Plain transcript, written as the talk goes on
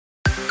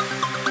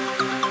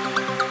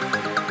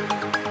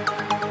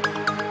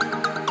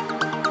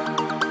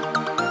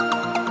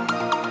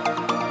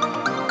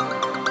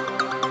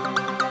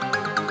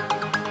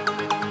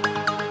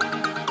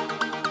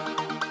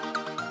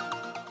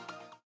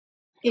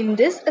In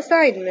this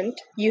assignment,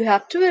 you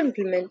have to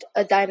implement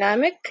a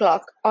dynamic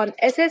clock on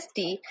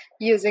SSD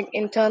using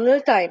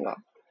internal timer.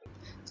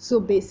 So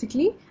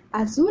basically,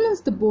 as soon as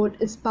the board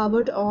is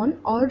powered on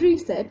or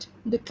reset,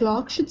 the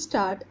clock should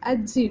start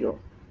at 0.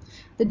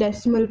 The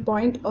decimal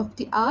point of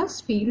the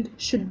hours field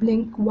should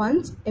blink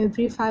once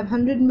every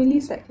 500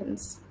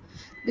 milliseconds.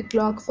 The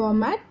clock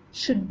format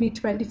should be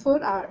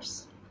 24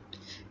 hours.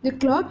 The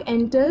clock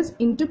enters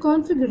into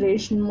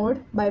configuration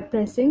mode by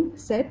pressing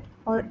Set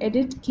or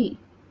Edit key.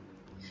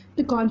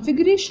 The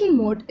configuration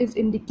mode is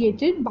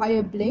indicated by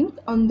a blink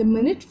on the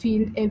minute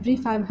field every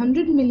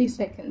 500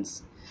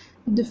 milliseconds.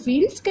 The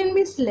fields can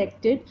be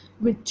selected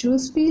with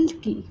Choose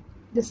Field key.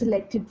 The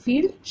selected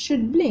field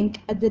should blink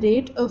at the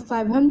rate of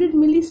 500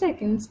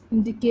 milliseconds,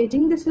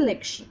 indicating the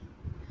selection.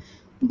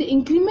 The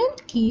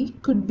Increment key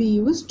could be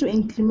used to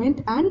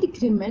increment, and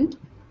Decrement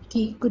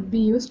key could be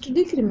used to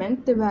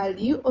decrement the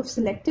value of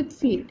selected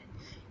field.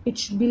 It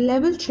should be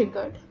level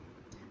triggered.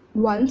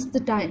 Once the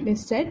time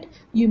is set,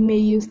 you may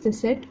use the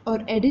Set or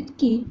Edit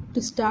key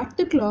to start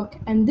the clock,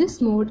 and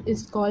this mode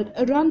is called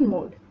a run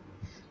mode.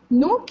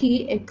 No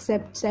key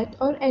except Set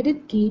or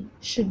Edit key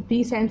should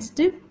be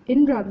sensitive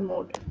in run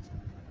mode.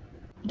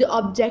 The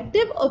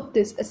objective of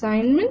this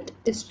assignment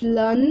is to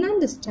learn and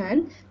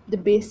understand the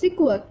basic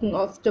working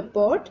of the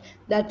port,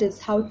 that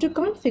is, how to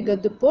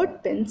configure the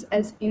port pins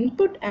as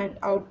input and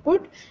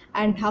output,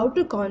 and how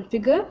to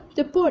configure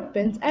the port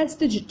pins as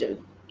digital.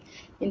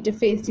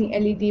 Interfacing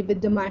LED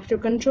with the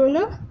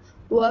microcontroller,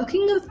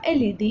 working of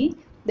LED,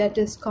 that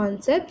is,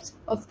 concepts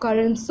of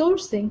current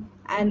sourcing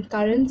and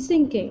current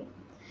sinking.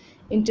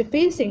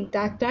 Interfacing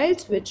tactile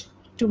switch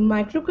to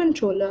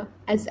microcontroller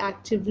as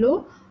active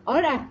low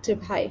or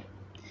active high.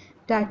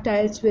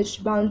 Tactile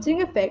switch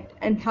bouncing effect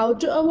and how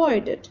to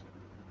avoid it.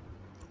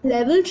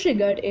 Level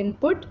triggered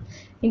input,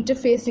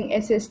 interfacing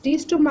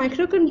SSDs to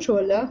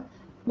microcontroller,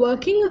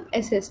 working of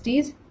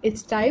SSDs,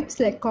 its types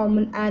like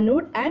common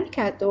anode and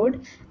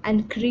cathode,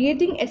 and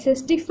creating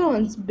SSD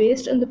fonts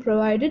based on the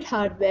provided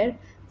hardware,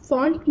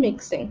 font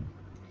mixing.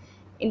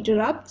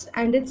 Interrupts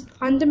and its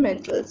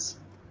fundamentals.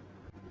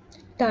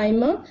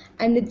 Timer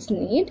and its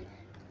need.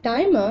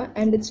 Timer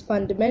and its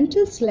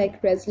fundamentals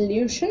like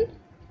resolution,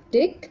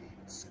 tick,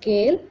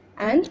 scale,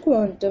 and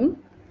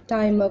quantum.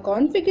 Timer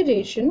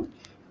configuration.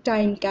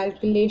 Time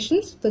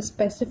calculations for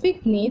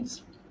specific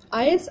needs.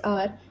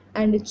 ISR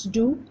and its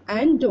do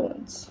and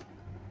don'ts.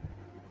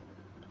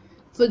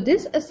 For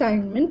this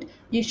assignment,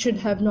 you should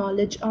have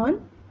knowledge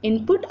on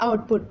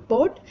input-output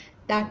port,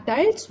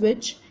 tactile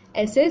switch,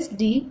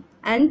 SSD,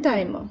 and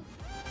timer.